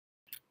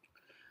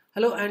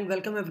Hello and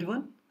welcome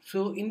everyone.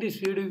 So in this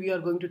video we are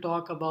going to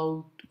talk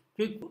about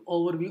quick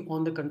overview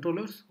on the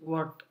controllers.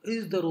 What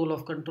is the role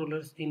of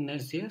controllers in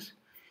Nest.js?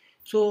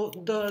 So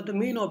the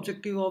main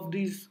objective of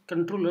these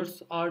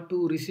controllers are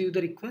to receive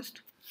the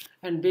request,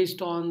 and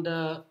based on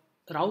the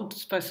route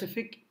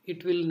specific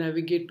it will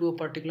navigate to a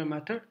particular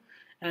method,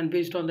 and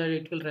based on that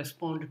it will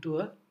respond to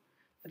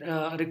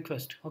a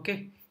request.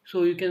 Okay,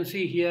 so you can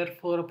see here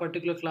for a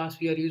particular class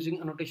we are using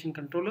annotation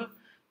controller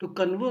to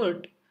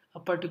convert a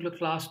particular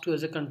class to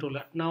as a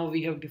controller. Now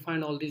we have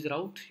defined all these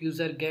routes: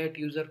 user get,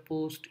 user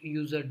post,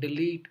 user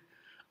delete.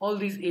 All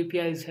these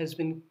APIs has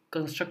been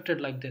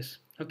constructed like this.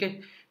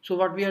 Okay, so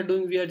what we are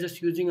doing, we are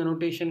just using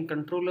annotation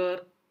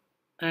controller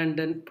and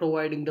then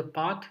providing the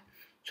path.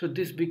 So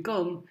this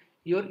become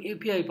your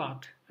API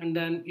path, and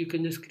then you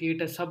can just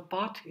create a sub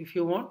path if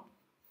you want.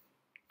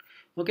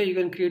 Okay, you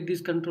can create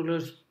these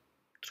controllers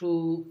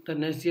through the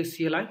nestjs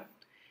CLI.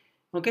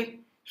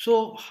 Okay,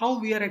 so how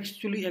we are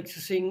actually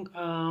accessing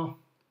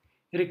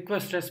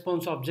request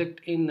response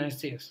object in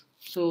nestjs.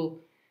 So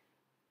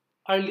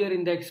earlier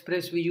in the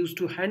express we used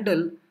to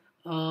handle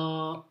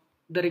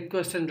the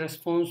request and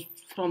response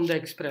from the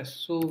express.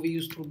 So we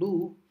used to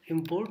do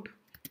import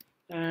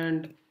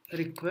and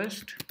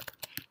request.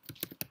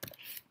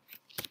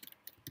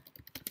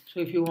 So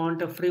if you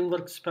want a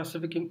framework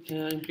specific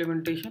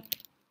implementation,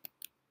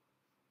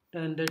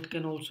 then that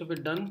can also be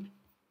done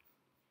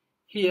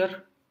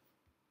here.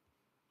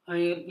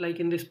 I like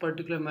in this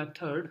particular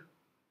method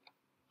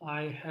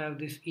I have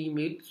this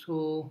email,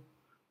 so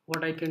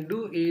what I can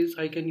do is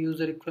I can use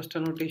a request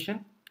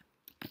annotation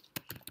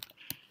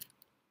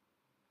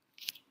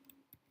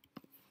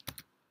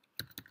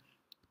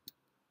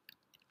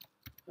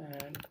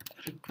and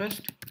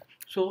request.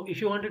 So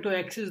if you wanted to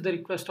access the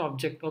request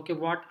object, okay,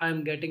 what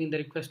I'm getting in the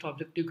request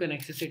object, you can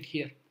access it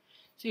here.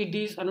 See,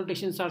 these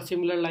annotations are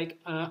similar, like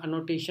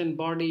annotation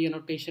body,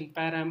 annotation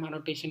param,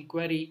 annotation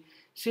query.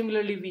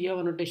 Similarly we have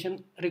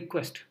annotation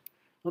request.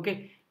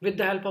 Okay, with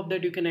the help of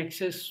that you can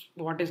access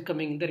what is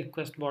coming in the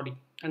request body,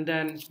 and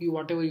then you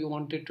whatever you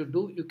wanted to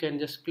do, you can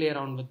just play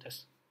around with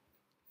this.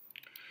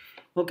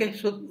 Okay,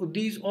 so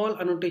these all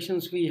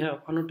annotations we have: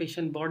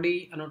 annotation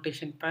body,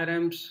 annotation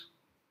params,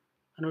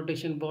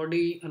 annotation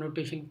body,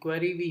 annotation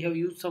query we have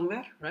used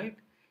somewhere, right?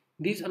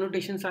 These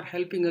annotations are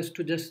helping us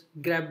to just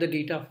grab the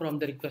data from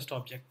the request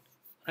object,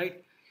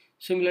 right?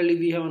 Similarly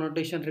we have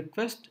annotation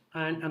request,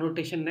 and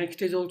annotation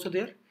next is also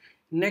there.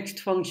 Next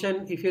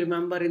function, if you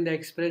remember in the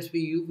express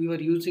we were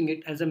using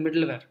it as a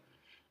middleware,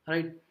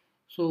 right?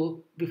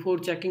 So before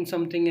checking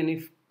something, and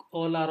if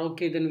all are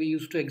okay, then we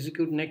used to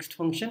execute next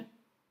function.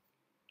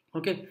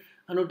 Okay,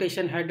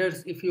 annotation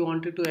headers, if you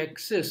wanted to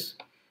access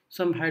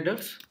some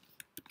headers,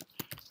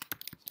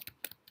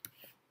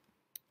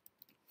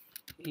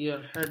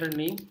 your header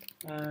name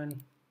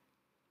and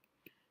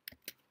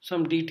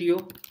some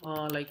DTO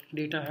like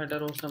data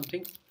header or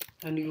something,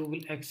 and you will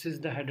access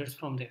the headers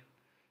from there.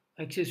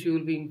 Access you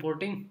will be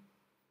importing.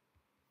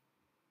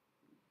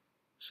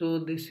 So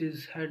this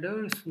is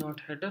headers,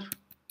 not header.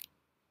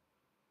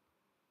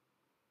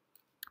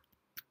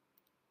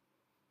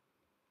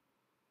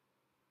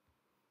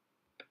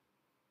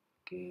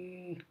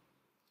 Okay,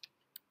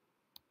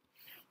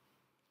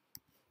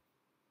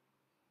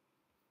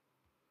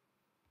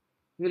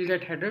 we'll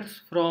get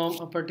headers from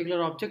a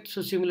particular object.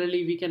 So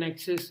similarly we can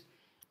access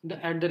the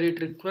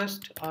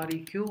 @request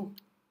req.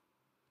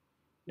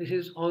 This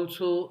is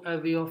also a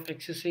way of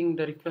accessing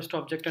the request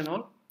object and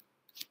all,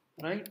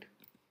 right?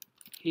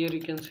 Here you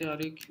can say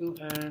req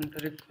and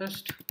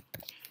request.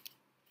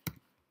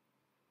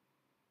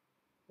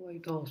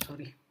 Wait, oh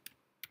sorry,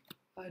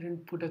 I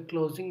didn't put a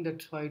closing,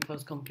 that's why it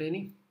was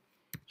complaining.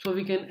 So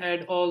we can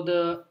add all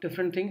the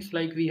different things,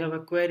 like we have a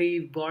query,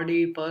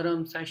 body,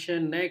 param,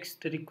 session,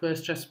 next,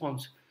 request,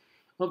 response.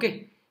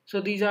 Okay, so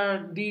these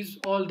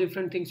all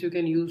different things you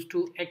can use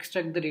to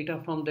extract the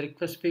data from the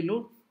request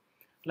payload.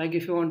 Like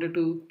if you wanted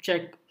to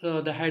check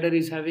the header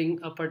is having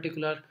a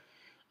particular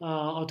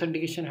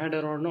authentication header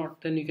or not,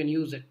 then you can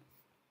use it.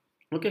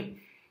 Okay,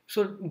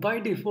 so by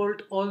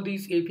default all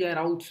these API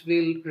routes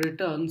will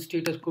return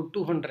status code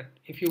 200.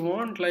 If you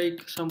want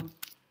like some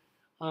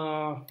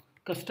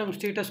custom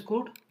status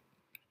code,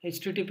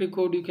 HTTP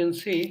code, you can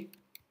say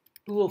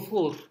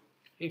 204.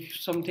 If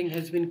something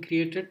has been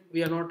created,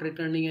 we are not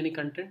returning any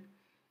content,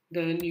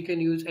 then you can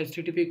use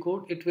HTTP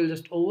code. It will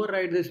just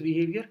override this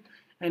behavior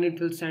and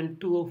it will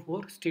send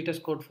 204 status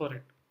code for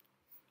it.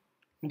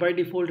 By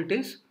default it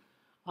is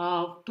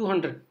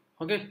 200.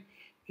 Okay,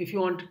 if you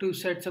wanted to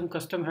set some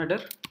custom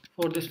header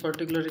for this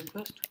particular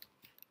request,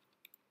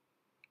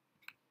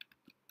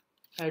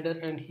 header,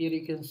 and here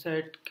you can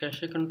set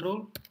cache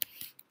control.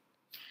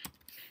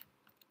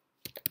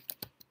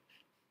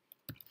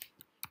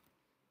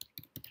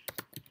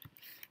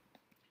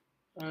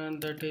 And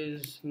that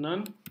is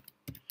none,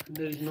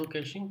 there is no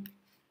caching.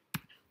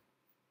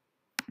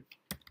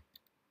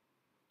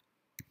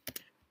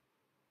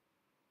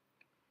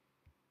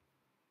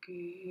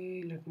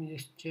 Okay, let me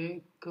just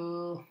check.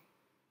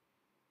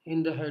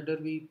 In the header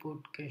we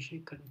put cache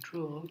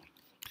control.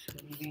 So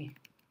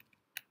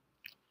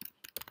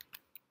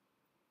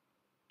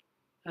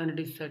and it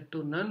is set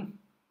to none.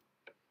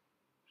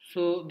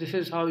 So this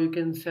is how you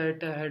can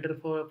set a header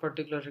for a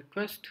particular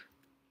request.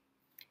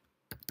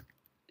 I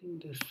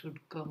think this should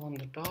come on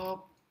the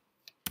top.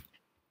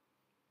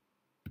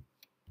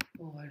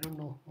 Oh, I don't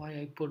know why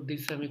I put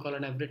this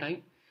semicolon every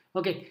time.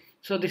 Okay,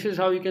 so this is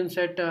how you can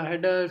set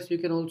headers. You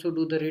can also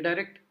do the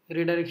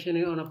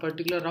redirection on a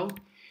particular route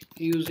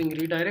using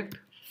redirect.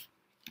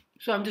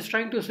 So I'm just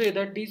trying to say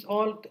that these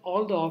all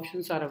the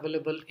options are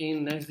available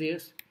in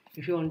NestJS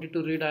if you wanted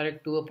to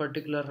redirect to a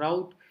particular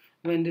route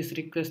when this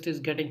request is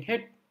getting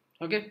hit.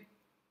 Okay,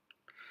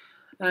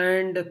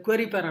 and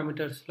query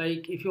parameters,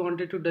 like if you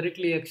wanted to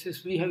directly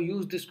access, we have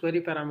used this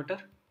query parameter.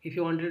 If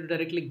you wanted to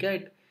directly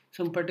get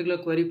some particular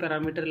query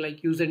parameter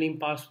like username,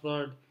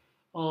 password,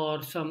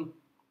 or some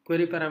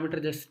query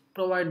parameter, just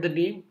provide the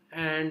name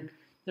and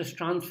just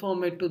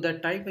transform it to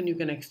that type and you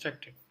can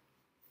extract it.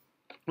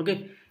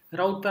 Okay,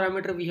 route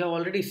parameter we have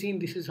already seen.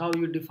 This is how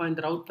you define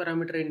the route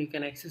parameter and you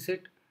can access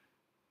it.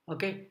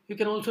 Okay, you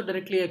can also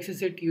directly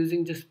access it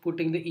using just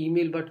putting the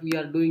email, but we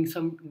are doing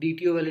some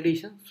DTO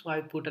validation, so I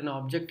put an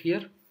object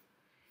here.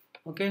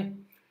 Okay,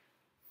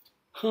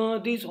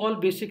 these all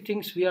basic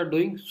things we are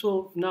doing.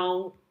 So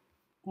now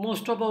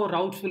most of our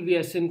routes will be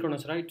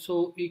asynchronous, right?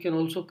 So you can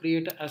also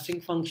create an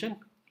async function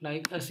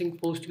like async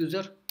post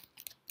user,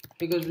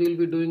 because we will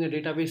be doing a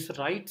database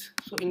writes.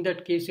 So in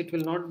that case it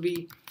will not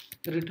be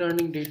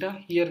returning data.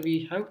 Here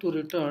we have to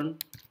return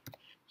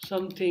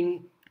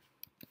something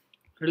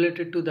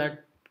related to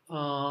that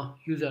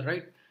user,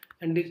 right?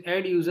 And this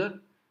add user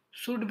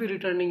should be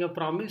returning a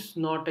promise,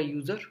 not a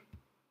user.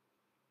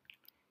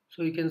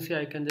 So you can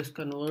say I can just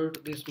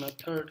convert this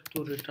method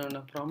to return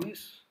a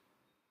promise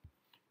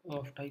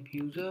of type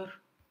user,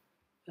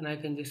 and I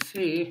can just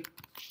say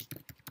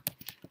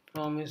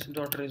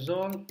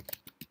promise.resolve,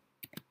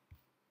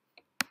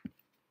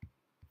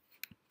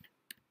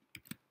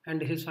 and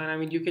this is fine. I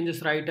mean, you can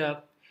just write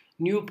a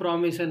new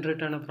promise and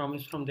return a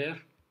promise from there.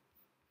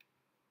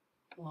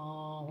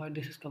 Why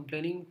this is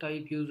complaining?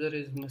 Type user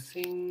is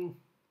missing.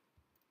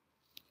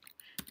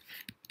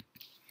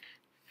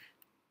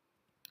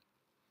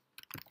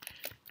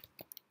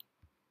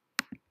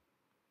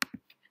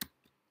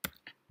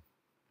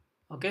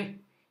 Okay,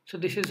 so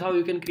this is how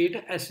you can create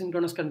an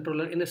asynchronous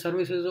controller. In the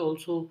services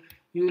also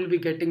you will be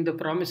getting the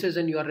promises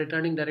and you are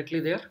returning directly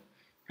there,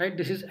 right?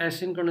 This is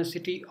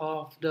asynchronicity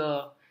of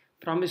the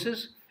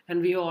promises,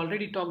 and we have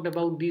already talked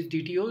about these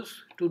DTOs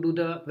to do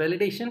the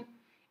validation.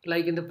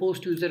 Like in the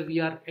post user we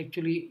are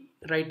actually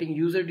writing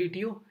user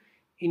DTO.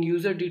 In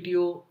user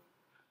DTO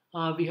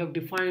we have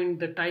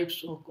defined the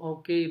types of,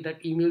 okay,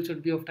 that email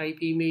should be of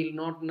type email,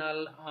 not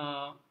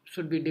null,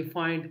 should be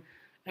defined,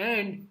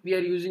 and we are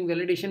using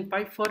validation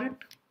pipe for it.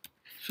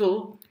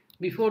 So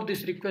before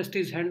this request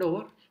is hand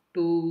over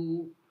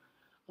to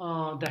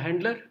the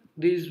handler,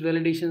 these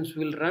validations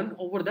will run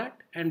over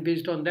that, and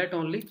based on that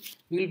only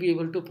we will be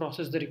able to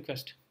process the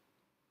request.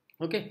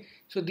 Okay,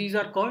 so these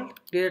are called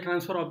data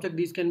transfer object.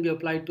 These can be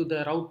applied to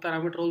the route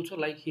parameter also,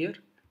 like here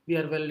we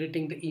are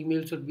validating the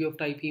email should be of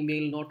type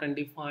email, not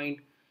undefined.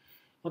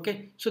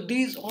 Okay, so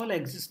these all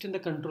exist in the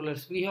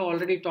controllers. We have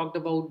already talked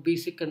about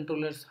basic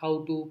controllers,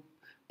 how to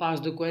pass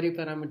the query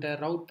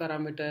parameter, route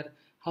parameter,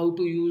 how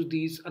to use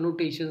these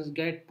annotations,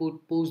 get,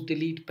 put, post,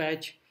 delete,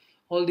 patch.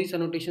 All these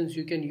annotations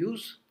you can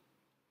use.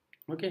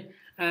 Okay,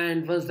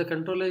 and once the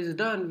controller is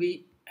done,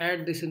 we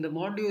add this in the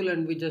module,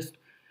 and we just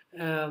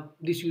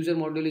this user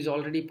module is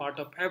already part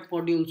of app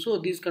module, so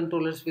these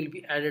controllers will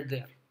be added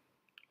there.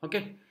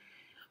 Okay,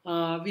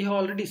 we have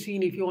already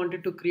seen if you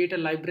wanted to create a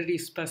library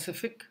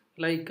specific,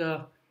 like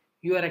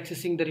you are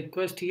accessing the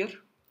request here.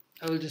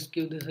 I will just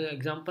give this an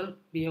example.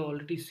 We have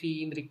already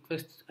seen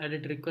requests,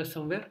 added request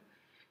somewhere.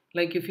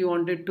 Like if you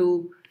wanted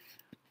to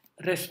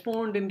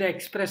respond in the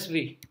express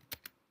way,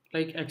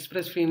 like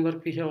express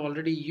framework we have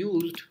already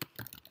used.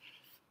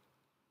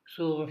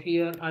 So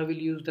here I will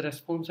use the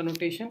response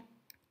annotation.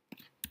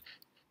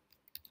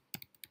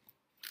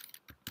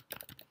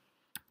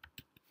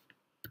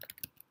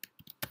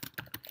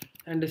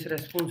 And this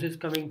response is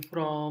coming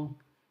from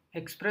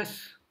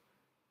express.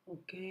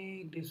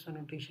 Okay, this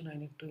annotation I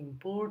need to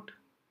import,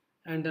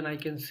 and then I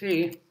can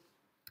say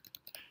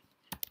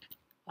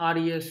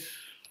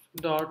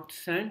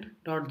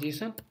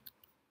res.send.json.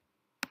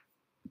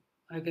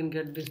 I can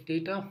get this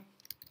data,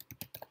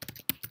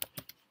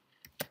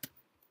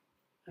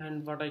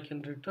 and what I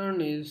can return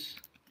is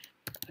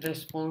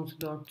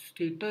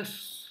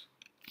response.status,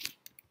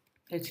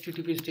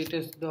 http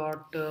status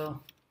dot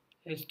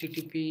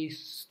http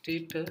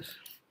status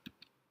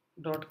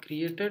dot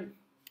created.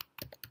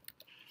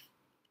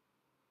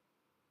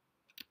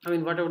 I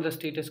mean whatever the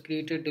status,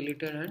 created,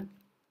 deleted, and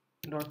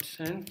dot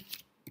send.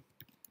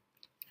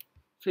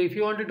 So if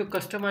you wanted to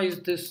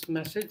customize this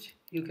message,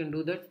 you can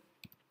do that.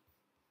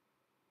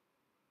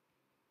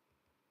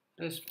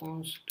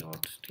 Response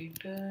dot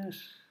status.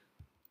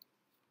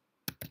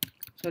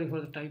 Sorry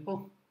for the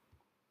typo.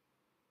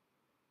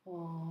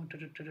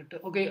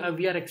 Okay,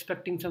 we are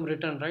expecting some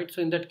return, right?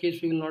 So in that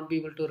case we will not be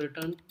able to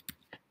return,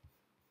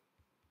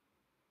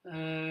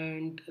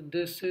 and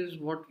this is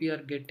what we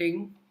are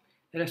getting.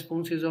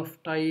 response is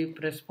of type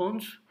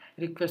response,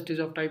 request is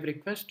of type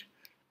request.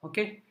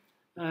 Okay,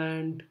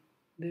 and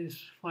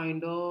this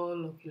find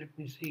all. Okay, let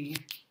me see.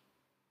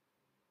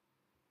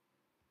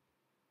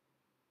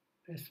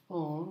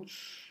 Response,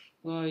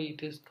 why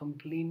it is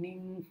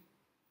complaining.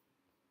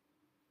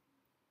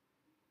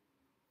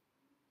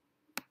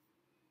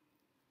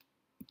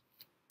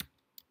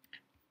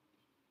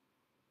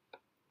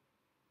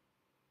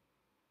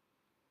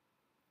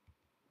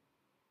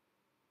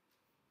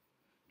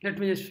 Let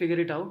me just figure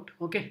it out.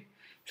 Okay,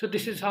 so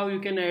this is how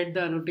you can add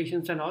the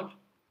annotations and all,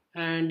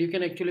 and you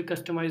can actually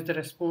customize the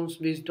response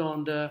based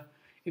on the,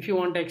 if you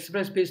want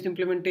express based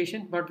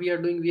implementation. What we are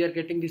doing, we are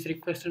getting this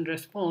request and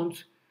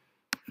response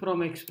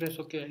from express.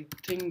 Okay, I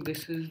think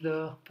this is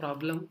the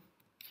problem.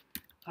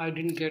 I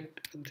didn't get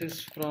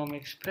this from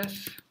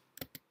express.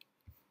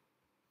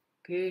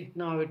 Okay,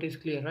 now it is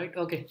clear, right?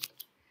 Okay,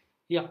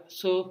 yeah,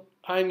 so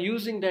I'm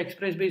using the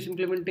express based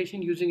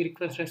implementation using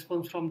request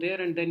response from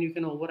there, and then you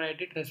can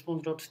override it,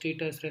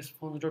 response.status,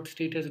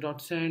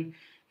 response.status.send,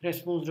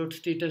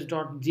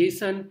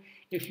 response.status.json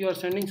if you are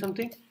sending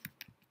something,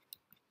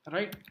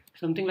 right?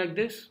 Something like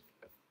this.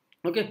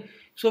 Okay,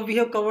 so we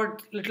have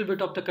covered a little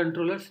bit of the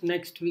controllers.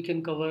 Next we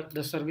can cover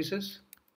the services.